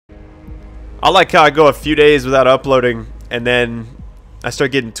I like how I go a few days without uploading, and then I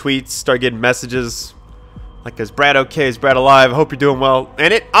start getting tweets, start getting messages. Like, is Brad okay? Is Brad alive? I hope you're doing well.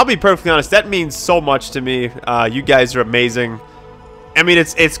 And I'll be perfectly honest, that means so much to me. You guys are amazing. I mean,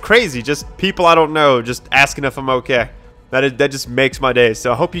 it's crazy. Just people I don't know just asking if I'm okay. That just makes my day.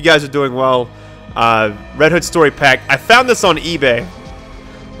 So I hope you guys are doing well. Red Hood Story Pack. I found this on eBay.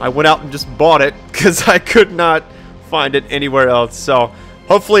 I went out and just bought it because I could not find it anywhere else. So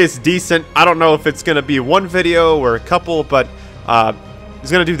hopefully it's decent. I don't know if it's going to be one video or a couple, but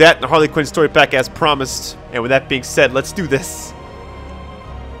he's going to do that in the Harley Quinn Story Pack as promised. And with that being said, let's do this.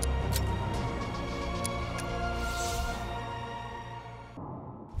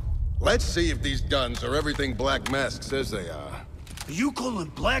 Let's see if these guns are everything Black Mask says they are. Are you calling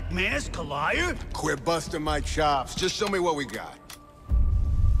Black Mask a liar? Quit busting my chops. Just show me what we got.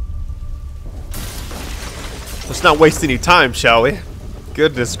 Let's not waste any time, shall we?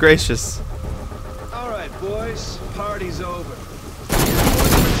 Goodness gracious. Alright, boys. Party's over.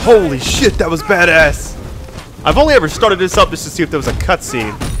 Holy shit, that was badass. I've only ever started this up just to see if there was a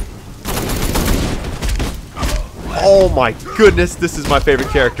cutscene. Oh my goodness, this is my favorite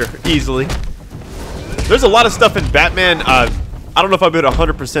character, easily. There's a lot of stuff in Batman. I don't know if I'll be able to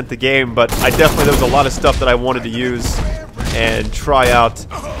 100% the game, but there was a lot of stuff that I wanted to use and try out.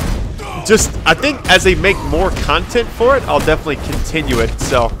 Just, I think as they make more content for it, I'll definitely continue it,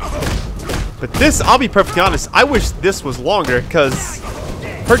 so. But this, I'll be perfectly honest, I wish this was longer, because I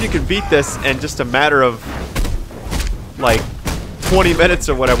heard you can beat this in just a matter of, like, 20 minutes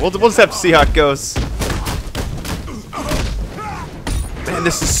or whatever. We'll just have to see how it goes. Man,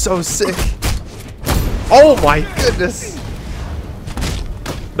 this is so sick. Oh my goodness.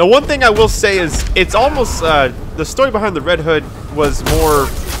 The one thing I will say is, it's almost, the story behind the Red Hood was more,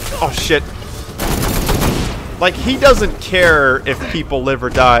 oh shit. Like, he doesn't care if people live or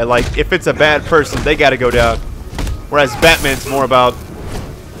die. Like, if it's a bad person, they gotta go down. Whereas Batman's more about,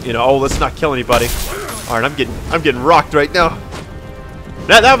 you know, oh, let's not kill anybody. Alright, I'm getting rocked right now.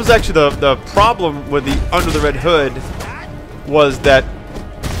 That was actually the problem with the Under the Red Hood, was that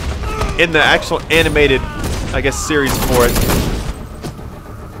in the actual animated, I guess, series for it,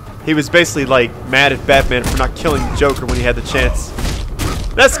 he was basically like mad at Batman for not killing the Joker when he had the chance.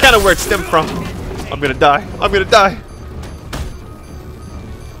 That's kind of where it stemmed from. I'm gonna die. I'm gonna die.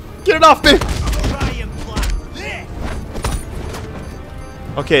 Get it off me!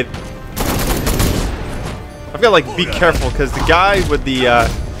 Okay. I've got to like be careful because the guy with the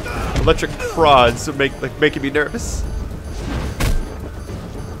electric prods are making me nervous.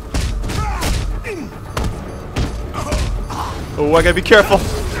 Oh, I gotta be careful.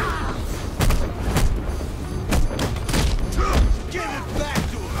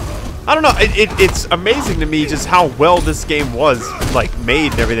 I don't know. It's amazing to me just how well this game was like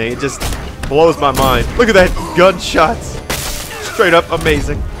made and everything. It just blows my mind. Look at that gunshots. Straight up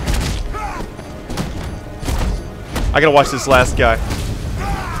amazing. I gotta watch this last guy.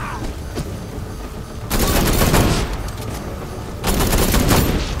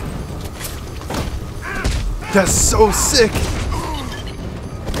 That's so sick.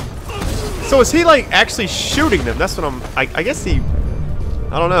 So is he like actually shooting them? That's what I guess he,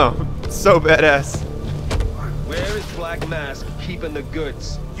 I don't know. It's so badass. Where is Black Mask keeping the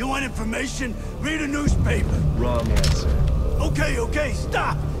goods? You want information? Read a newspaper. Wrong answer. Okay,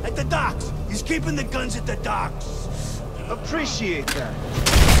 stop. At the docks. He's keeping the guns at the docks. Appreciate that.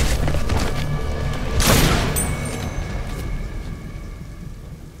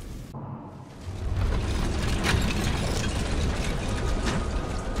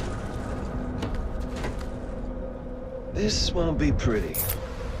 This won't be pretty.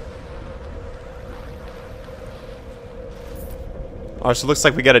 Alright, so it looks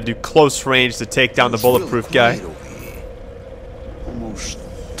like we gotta do close range to take down the bulletproof guy. Almost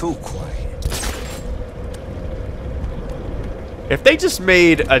too quiet. If they just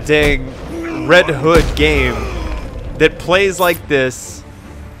made a dang Red Hood game that plays like this...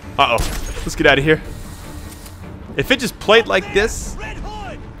 Uh-oh. Let's get out of here. If it just played like this,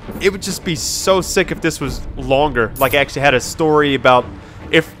 it would just be so sick if this was longer. Like, actually had a story about...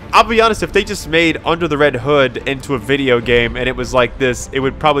 I'll be honest, if they just made Under the Red Hood into a video game and it was like this, it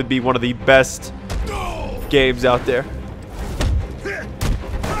would probably be one of the best games out there.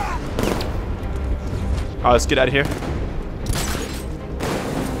 Alright, let's get out of here.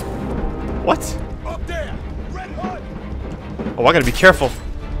 What? Up there. Red Hood. Oh, I gotta be careful.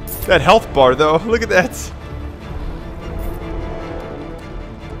 That health bar, though. Look at that.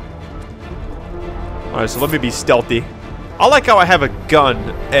 Alright, so let me be stealthy. I like how I have a gun,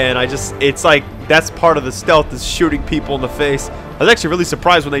 and it's like, that's part of the stealth, is shooting people in the face. was actually really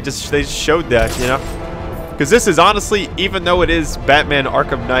surprised when they just showed that, you know? Because this is honestly, even though it is Batman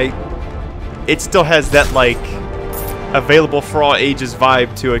Arkham Knight, it still has that, like, available for all ages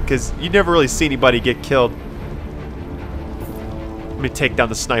vibe to it, because you never really see anybody get killed. Let me take down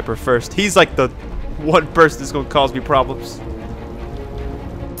the sniper first. He's like the one person that's going to cause me problems.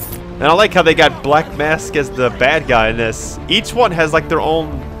 And I like how they got Black Mask as the bad guy in this. Each one has like their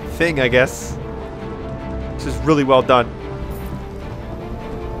own thing, I guess. This is really well done.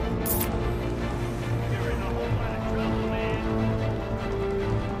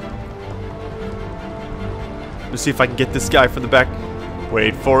 Let's see if I can get this guy from the back.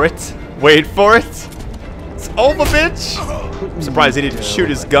 Wait for it. Wait for it. It's over, bitch. I'm surprised he didn't shoot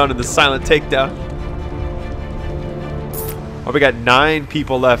his gun in the silent takedown. Oh, we got 9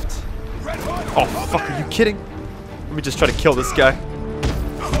 people left. Oh, fuck, are you kidding? Let me just try to kill this guy.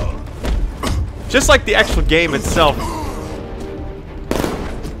 Just like the actual game itself.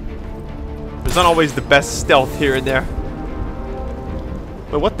 There's not always the best stealth here and there.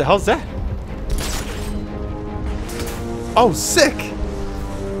 Wait, what the hell's that? Oh, sick!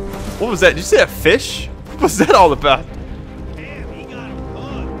 What was that? Did you see that fish? What was that all about? Damn, he got him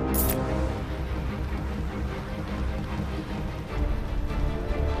hooked.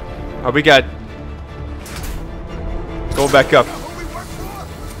 Oh, we got... Going back up.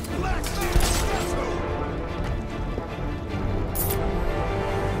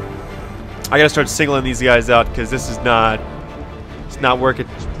 I gotta start singling these guys out because this is not... It's not working.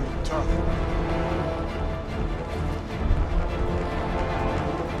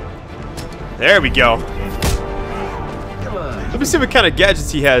 There we go. Come on. Let me see what kind of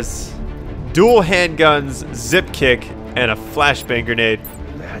gadgets he has. Dual handguns, zip kick, and a flashbang grenade.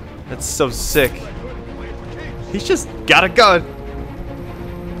 That's so sick. He's just got a gun.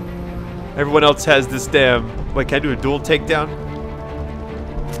 Everyone else has this damn... Wait, can I do a dual takedown?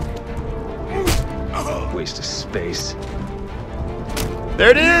 Waste of space. There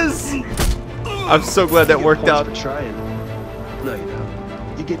it is! I'm so glad that worked out. For trying. No, you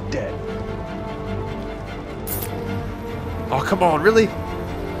don't. You get dead. Oh, come on, really?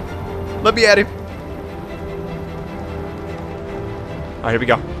 Let me at him. Alright, here we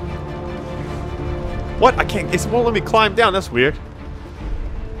go. What? I can't... It won't let me climb down. That's weird.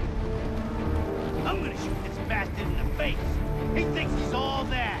 I'm gonna shoot this bastard in the face. He thinks he's all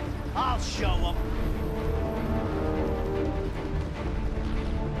that. I'll show him.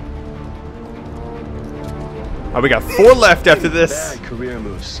 Alright, we got 4 left after this. Bad career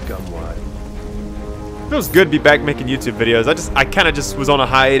move, scumwad. Feels good to be back making YouTube videos. I kind of just was on a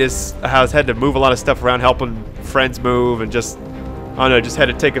hiatus. I had to move a lot of stuff around, helping friends move, and just, I don't know, just had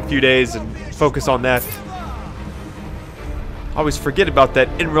to take a few days and focus on that. I always forget about that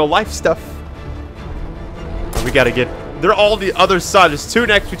in real life stuff. We gotta get, they're all the other side. There's 2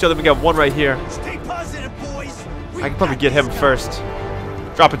 next to each other. We got 1 right here. Stay positive, boys. I can probably get him first.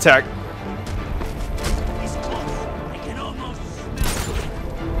 Drop attack. He's close. I can almost smell him.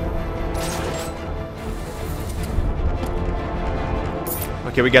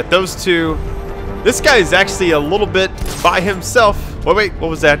 Okay, we got those 2. This guy is actually a little bit by himself. Wait, what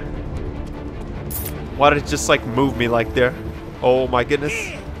was that? Why did it just like move me like there? Oh my goodness.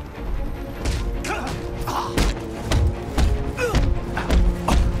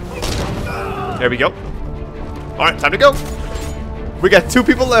 There we go. Alright, time to go. We got 2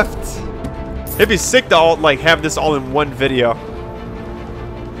 people left. It'd be sick to all like have this all in one video.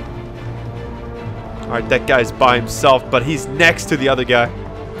 Alright, that guy's by himself, but he's next to the other guy.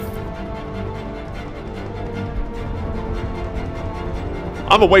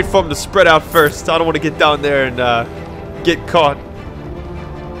 I'm gonna wait for him to spread out first. I don't want to get down there and get caught.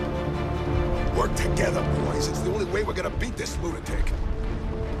 Work together, boys. It's the only way we're gonna beat this lunatic.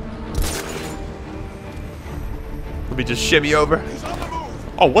 Let me just shimmy over.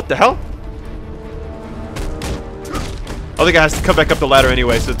 Oh, what the hell? Oh, the guy has to come back up the ladder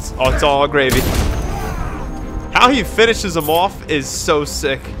anyway, so it's all gravy. How he finishes him off is so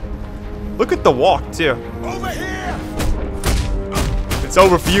sick. Look at the walk, too. Over here! It's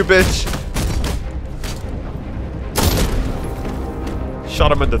over for you, bitch.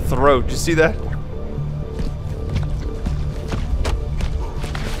 Shot him in the throat. Did you see that?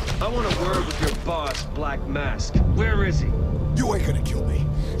 I want a word with your boss, Black Mask. Where is he? You ain't gonna kill me.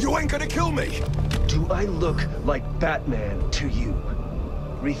 You ain't gonna kill me. Do I look like Batman to you?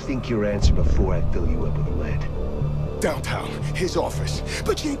 Rethink your answer before I fill you up with lead. Downtown, his office.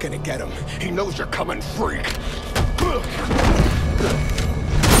 But you ain't gonna get him. He knows you're coming, freak.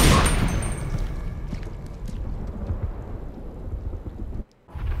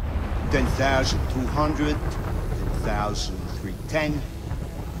 10,200, 10,310. 10.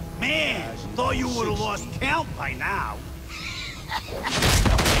 Man, thought you would have lost count by now.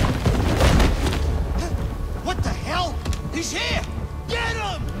 What the hell? He's here! Get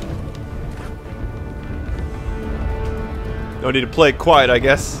him! No need to play it quiet, I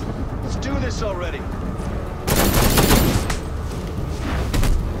guess. Let's do this already.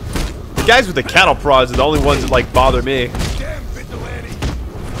 The guys with the cattle prods are the only ones that like bother me. Damn vigilante.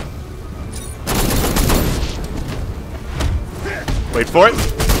 Wait for it.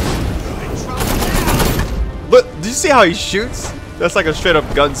 Look, do you see how he shoots? That's like a straight up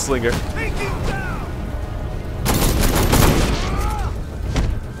gunslinger.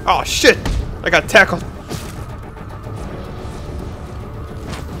 Oh shit! I got tackled.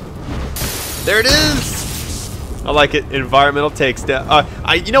 There it is. I like it. Environmental takedown.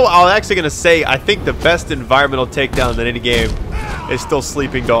 You know what? I'm actually gonna say I think the best environmental takedown in any game is still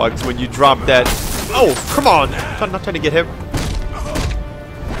Sleeping Dogs. When you drop that. Oh, come on! I'm not trying to get him.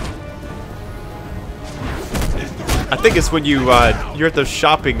 I think it's when you're at those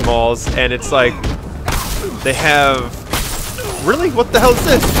shopping malls and it's like they have. Really? What the hell is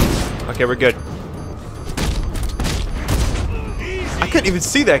this? Okay, we're good. I couldn't even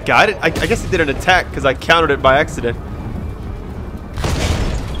see that guy. I guess he did an attack because I countered it by accident.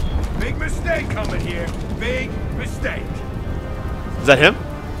 Big mistake coming here. Big mistake. Is that him?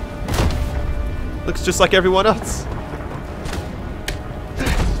 Looks just like everyone else.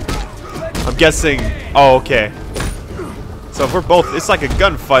 I'm guessing. Oh, okay. So if we're both, it's like a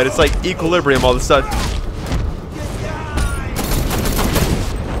gunfight. It's like equilibrium all of a sudden.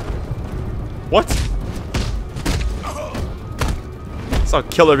 What? So I'll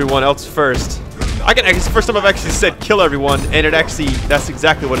kill everyone else first. It's the first time I've actually said kill everyone, and that's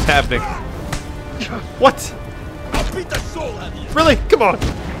exactly what is happening. What? I'll beat the soul out of you. Really? Come on.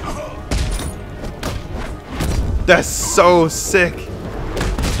 That's so sick.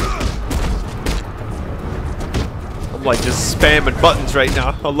 I'm like just spamming buttons right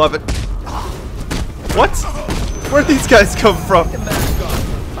now. I love it. What? Where'd these guys come from?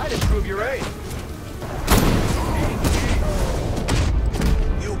 I'd improve your aim.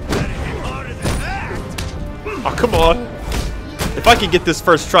 Oh, come on. If I can get this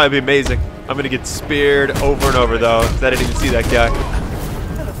first try, it'd be amazing. I'm gonna get speared over and over, though, because I didn't even see that guy.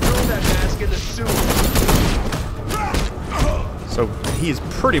 Throw that mask in the sewer. So he's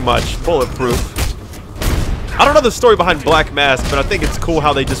pretty much bulletproof. I don't know the story behind Black Mask, but I think it's cool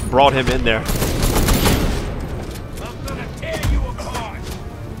how they just brought him in there. I'm gonna tear you apart.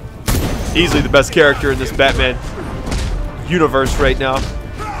 Easily the best character in this Batman universe right now.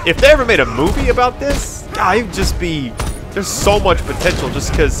 If they ever made a movie about this, God, he'd just be. There's so much potential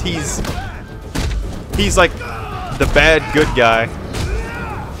just because he's like the bad good guy.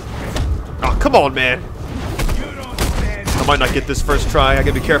 Oh, come on, man. I might not get this first try. I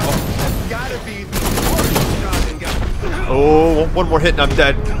gotta be careful. Gotta be. Oh, one more hit and I'm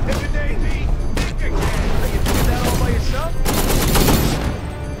dead.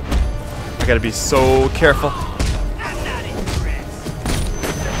 I gotta be so careful.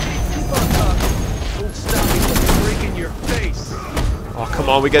 Oh, come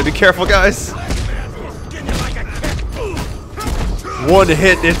on, we gotta be careful, guys. One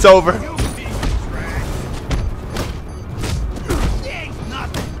hit and it's over.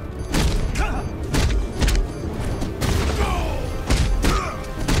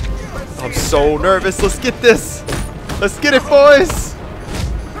 I'm so nervous. Let's get this. Let's get it, boys.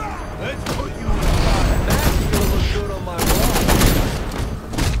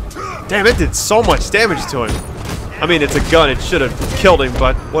 Damn, it did so much damage to him. I mean, it's a gun. It should have killed him,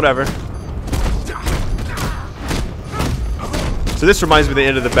 but whatever. So this reminds me of the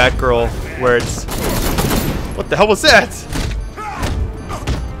end of the Batgirl, where it's... What the hell was that?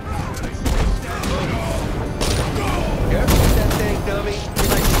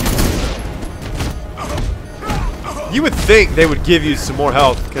 You would think they would give you some more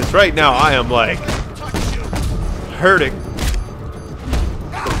health, because right now I am, like, hurting.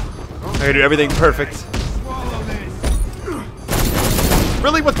 I gotta do everything perfect.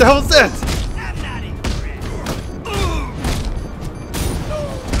 Really? What the hell is that?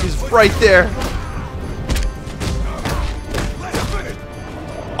 He's right there.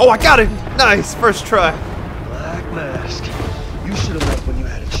 Oh, I got him! Nice! First try. Black Mask. You should have left when you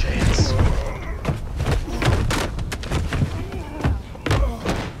had a chance.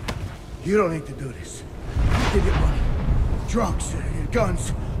 You don't need to do this. You can get money, drugs,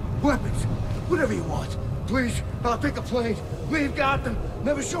 guns, weapons, whatever you want. Please, I'll take a plane, leave Gotham,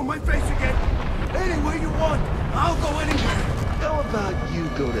 never show my face again. Anywhere you want, I'll go anywhere. How about you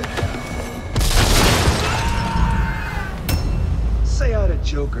go to hell? say hi to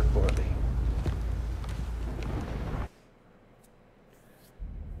Joker for me.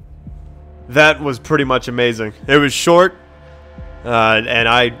 That was pretty much amazing. It was short, and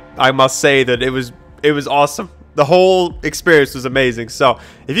I must say that it was awesome. The whole experience was amazing. So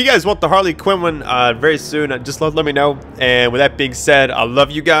if you guys want the Harley Quinn one very soon, just let me know. And with that being said, I love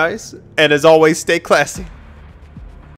you guys, and as always, stay classy.